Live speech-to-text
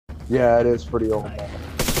Yeah, it is pretty old now.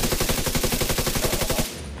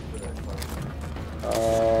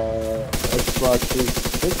 Xbox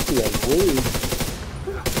 360, I believe.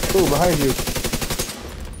 Oh, behind you.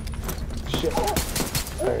 Shit.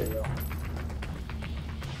 There you go.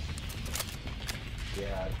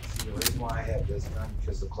 Yeah, see, the reason why I have this gun,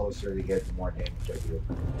 because the closer they get, the more damage I do.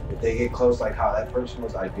 If they get close like how that person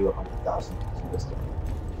was, I do 100,000 to this gun.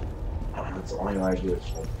 That's the only way I do it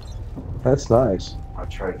for. That's nice. I'll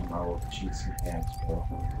try to do my little cheats and hacks, bro.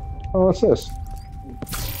 Oh, what's this?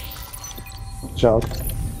 Junk.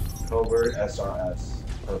 Cobert SRS.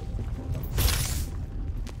 Perfect.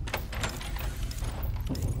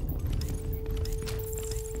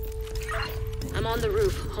 I'm on the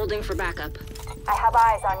roof, holding for backup. I have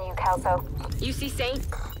eyes on you, Kelso. You see Saint?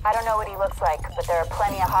 I don't know what he looks like, but there are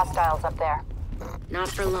plenty of hostiles up there. Not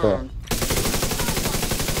for long.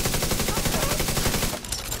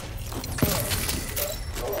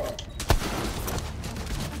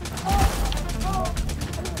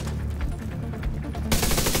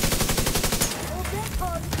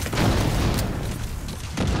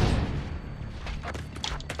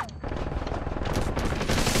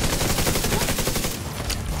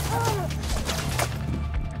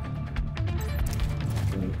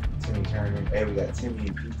 Hey, we got Timmy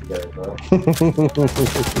and Pete together, bro.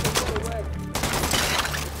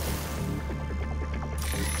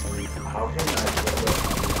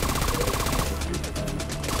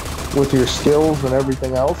 With your skills and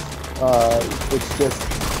everything else, it's just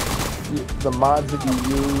the mods that you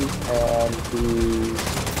use and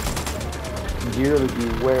the gear that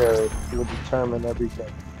you wear will determine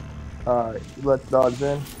everything. You let the dogs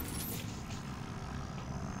in.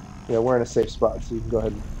 Yeah, we're in a safe spot, so you can go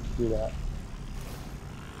ahead and do that.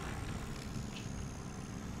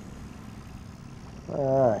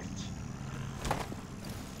 All right.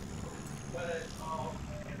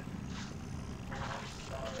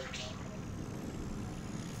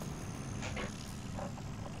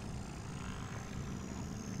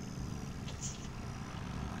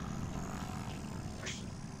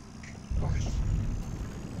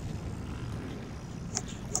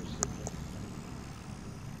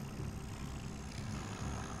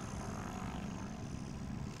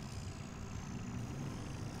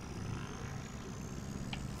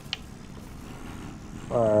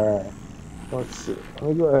 Alright, let's see. Let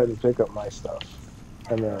me go ahead and pick up my stuff,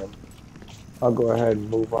 and then I'll go ahead and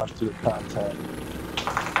move on to the content.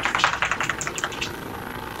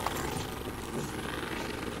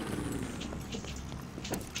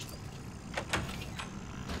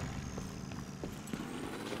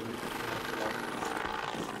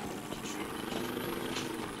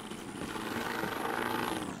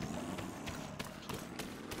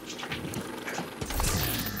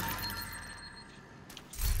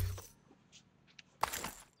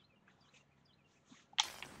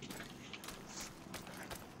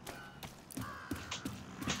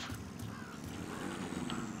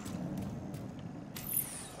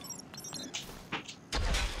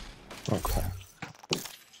 Okay.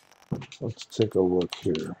 Let's take a look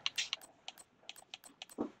here.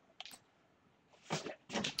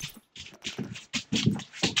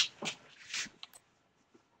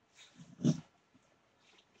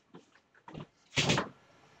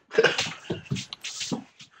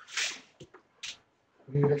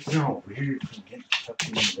 No, weird. Get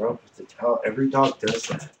fucking rope to tell. Every dog does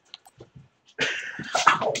that.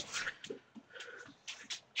 Ow.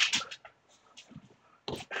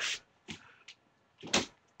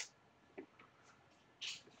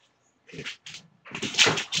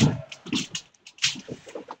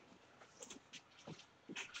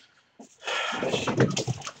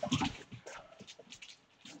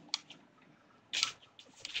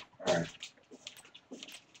 Alright.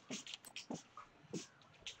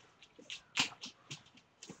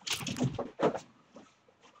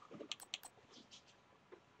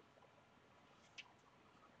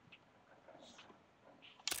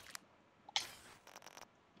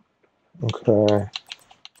 Okay.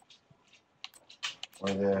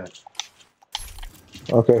 Where the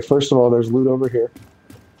Okay, first of all, there's loot over here.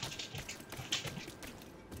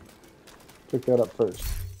 Pick that up first.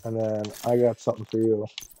 And then I got something for you.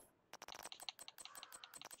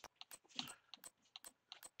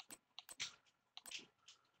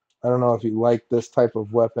 I don't know if you like this type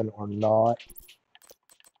of weapon or not,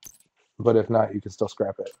 but if not, you can still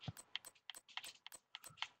scrap it.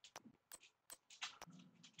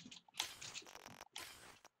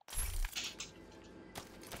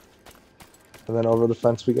 And then over the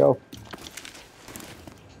fence we go.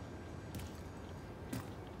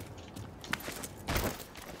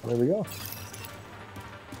 There we go.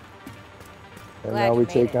 And Glad now you we made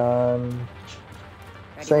take it. on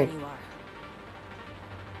Ready Saint when you are.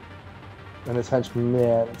 and his henchmen.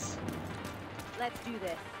 Let's do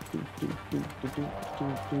this.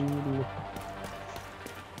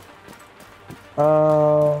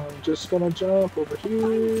 Just gonna jump over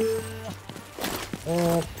here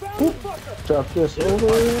and whoop, drop this over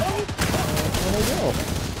and there we go.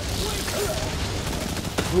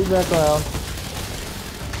 Move back around.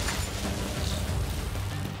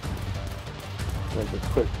 Make a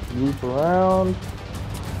quick loop around.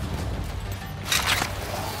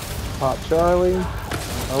 Pop Charlie.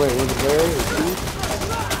 Oh wait, was it Larry or Keith?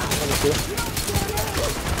 One of the two.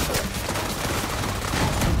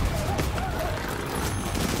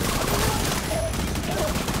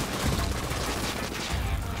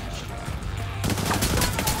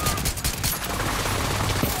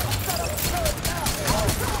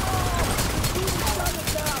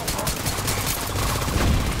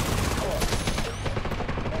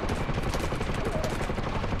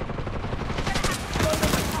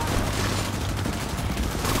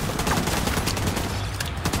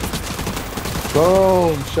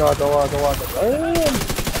 Boom! Shaka waka waka. Bam!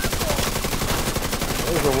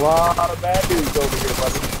 There's a lot of bad dudes over here,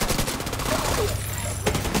 buddy.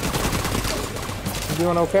 You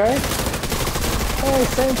doing okay? Hey,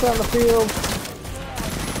 Saint's on the field.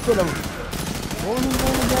 Get him. What was his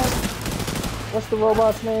name again? What's the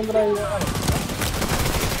robot's name that I want?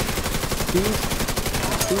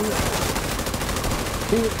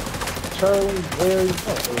 Pete, Charlie, Larry.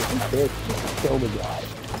 Oh, who cares? Just kill the guy.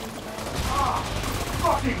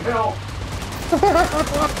 Fucking hell!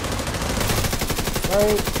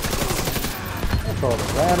 Right? That's all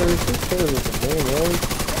that matters. Who cares what the name is?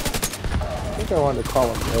 I think I wanted to call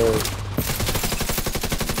him Larry.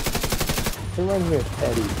 It reminds me of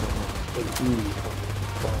Eddie from Edie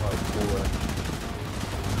from Fallout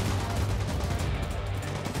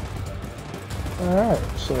 4. Alright,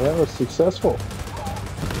 so that was successful.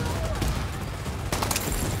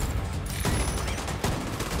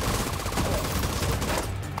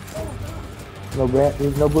 No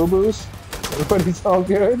boo-boos? Everybody's all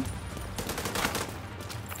good?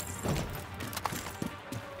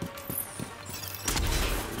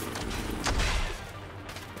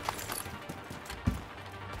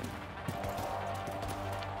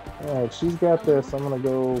 Alright, she's got this. I'm gonna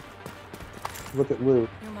go look at Luke.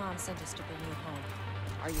 Your mom sent us to bring you home.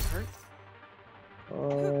 Are you hurt?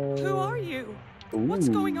 Who are you? What's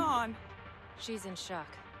going on? She's in shock.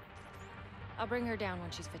 I'll bring her down when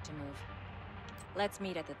she's fit to move. Let's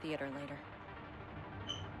meet at the theater later.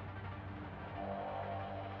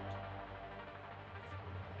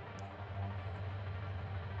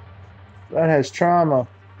 That has trauma.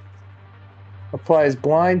 Applies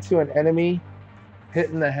blind to an enemy, hit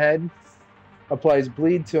in the head. Applies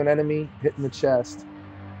bleed to an enemy, hit in the chest.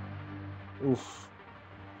 Oof.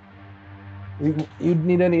 You'd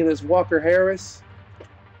need any of this Walker Harris?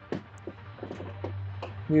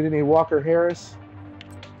 Need any Walker Harris?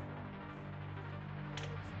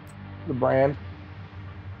 The brand.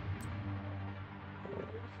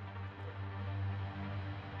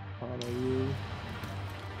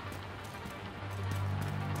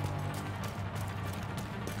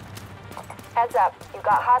 Heads up. You've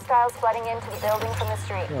got hostiles flooding into the building from the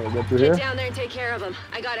street. Oh, we got through Get here? down there and take care of them.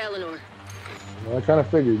 I got Eleanor. Well, I kind of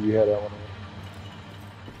figured you had Eleanor.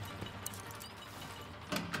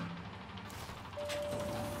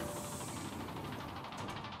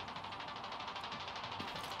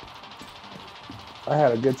 I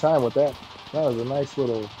had a good time with that. That was a nice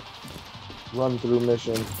little run-through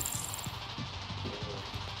mission.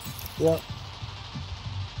 Yep.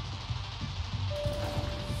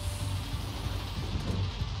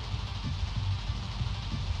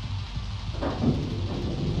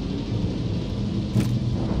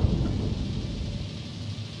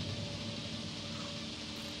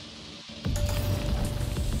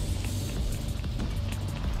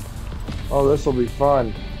 Oh, this will be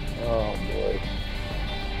fun. Oh boy.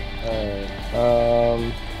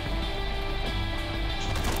 Alright.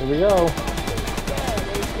 Here we go.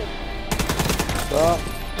 Stop.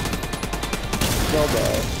 Go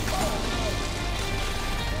back.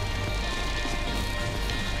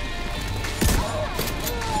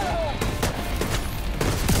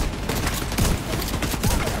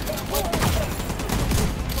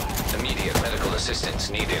 Immediate medical assistance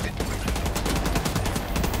needed.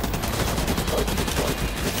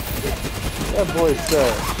 That boy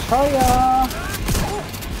said, hiya!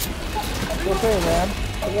 It's okay, man.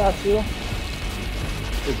 I got you.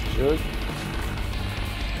 Good jerk.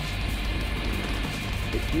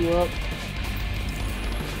 Pick you up.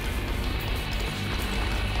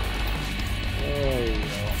 There you go.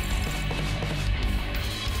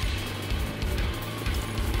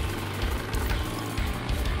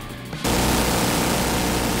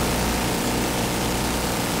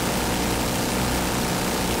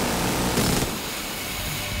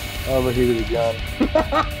 Overheated the gun.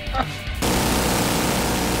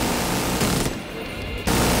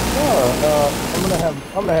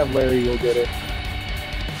 I'm gonna have Larry go get it.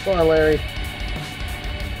 Come on, Larry.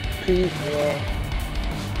 Pete, yeah.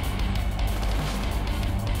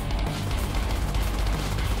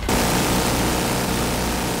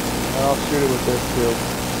 I'll shoot it with this too.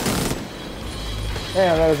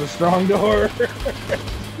 Man, that is a strong door.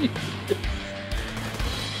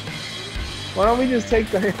 Why don't we just take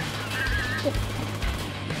the...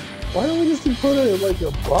 Why don't we just put it like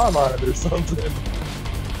a bomb on it or something?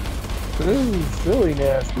 This is silly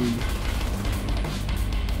nasty.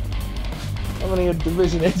 How many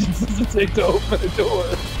division agents does it take to open a door?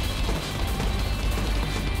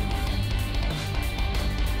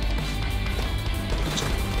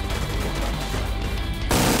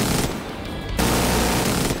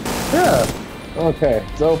 Yeah. Okay,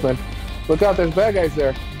 it's open. Look out, there's bad guys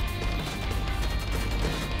there.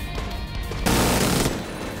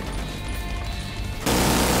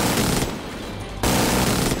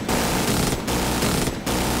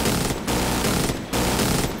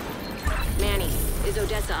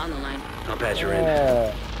 On the line. I'll patch her in.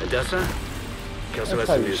 Odessa? Kelso has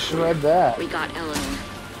some news for you. Shred that. We got Eleanor.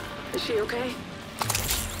 Is she okay?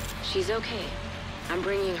 She's okay. I'm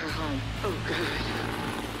bringing her home. Oh, good.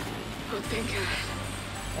 Oh, thank God.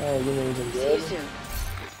 Oh, you know anything See good? you soon.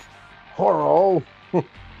 Horror.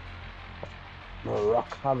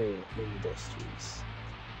 Murakami Industries.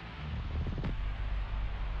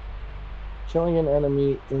 Killing an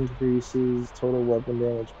enemy increases total weapon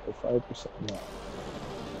damage by 5%. No.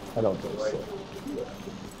 I don't think so.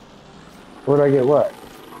 Where'd I get what?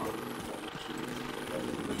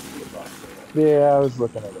 Yeah, I was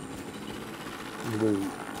looking at it.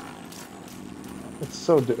 Loot. It's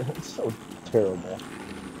so terrible.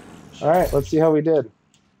 All right, let's see how we did.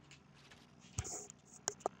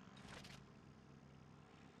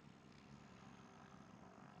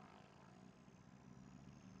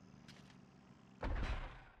 I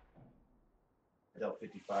dealt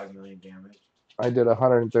 55 million damage. I did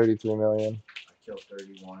 133 million. I killed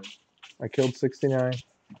 31. I killed 69.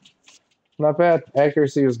 Not bad.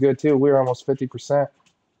 Accuracy was good too. We were almost 50%.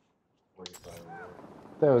 45.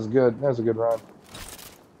 That was good. That was a good run.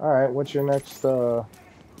 All right, what's your next? Oh,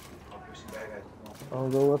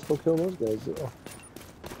 let's go kill those guys. Yeah.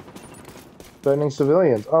 Threatening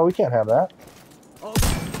civilians. Oh, we can't have that.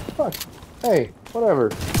 Fuck. Hey, whatever.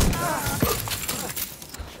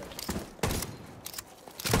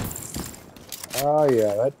 Oh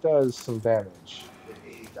yeah, that does some damage.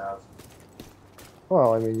 80,000.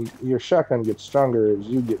 Well, I mean, your shotgun gets stronger as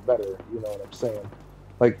you get better. You know what I'm saying?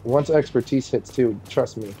 Like once expertise hits too,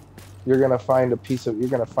 trust me, you're gonna find a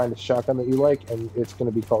shotgun that you like, and it's gonna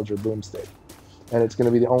be called your boomstick, and it's gonna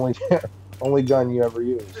be the only only gun you ever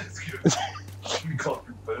use. It's gonna be called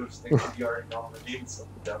your boomstick. You already know I'm doing some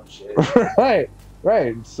dumb shit.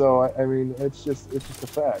 right. So I mean, it's just a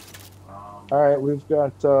fact. All right, we've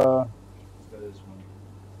got.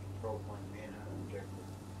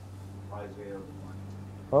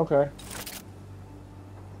 Okay.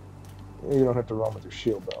 You don't have to run with your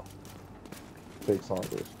shield though. It takes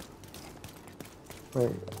longer. There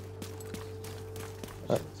you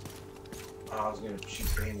go. I was gonna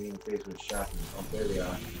shoot Randy in the face with a shotgun. Oh, there they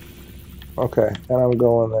are. Okay, and I'm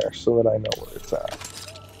going there so that I know where it's at.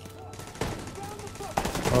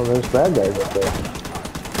 Oh, there's bad guys up there.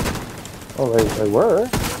 Oh, they were.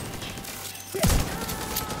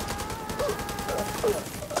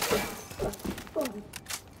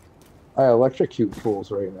 I electrocute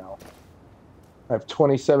fools right now. I have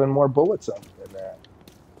 27 more bullets up in that.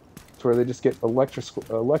 It's where they just get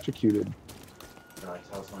electrocuted. No, I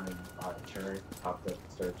tell someone turn, popped up,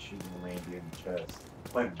 and started shooting Randy in the chest.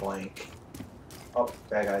 Point blank. Oh,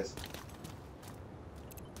 bad guys.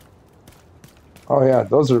 Oh yeah,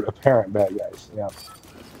 those are apparent bad guys. Yeah.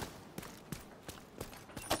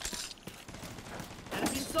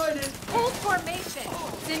 Hold formation.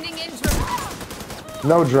 Sending in drone.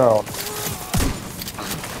 No drone.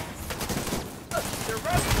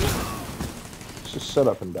 Just shut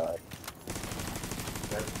up and die.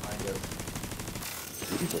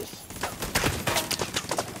 Jesus.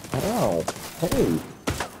 Oh, hey.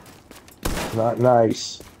 Not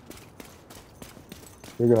nice.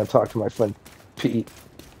 You're gonna talk to my friend Pete.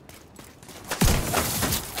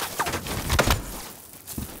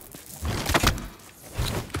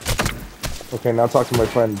 Okay, now talk to my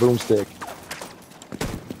friend Boomstick.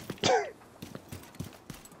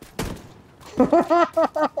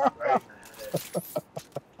 Right in the head.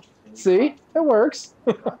 And you See? It works.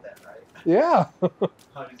 caught that, right? Yeah.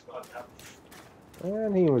 How do you spot that?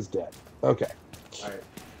 And he was dead. Okay. All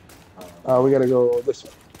right. We gotta go this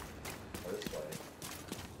way. This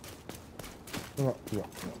way. Yeah.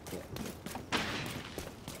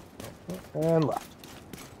 And left.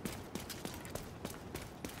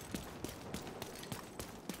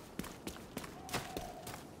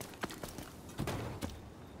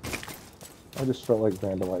 I just felt like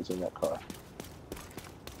vandalizing that car.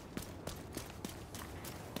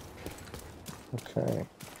 Okay.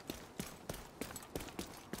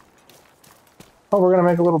 Oh, we're gonna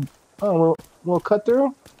make a little. Oh, we'll cut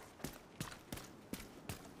through.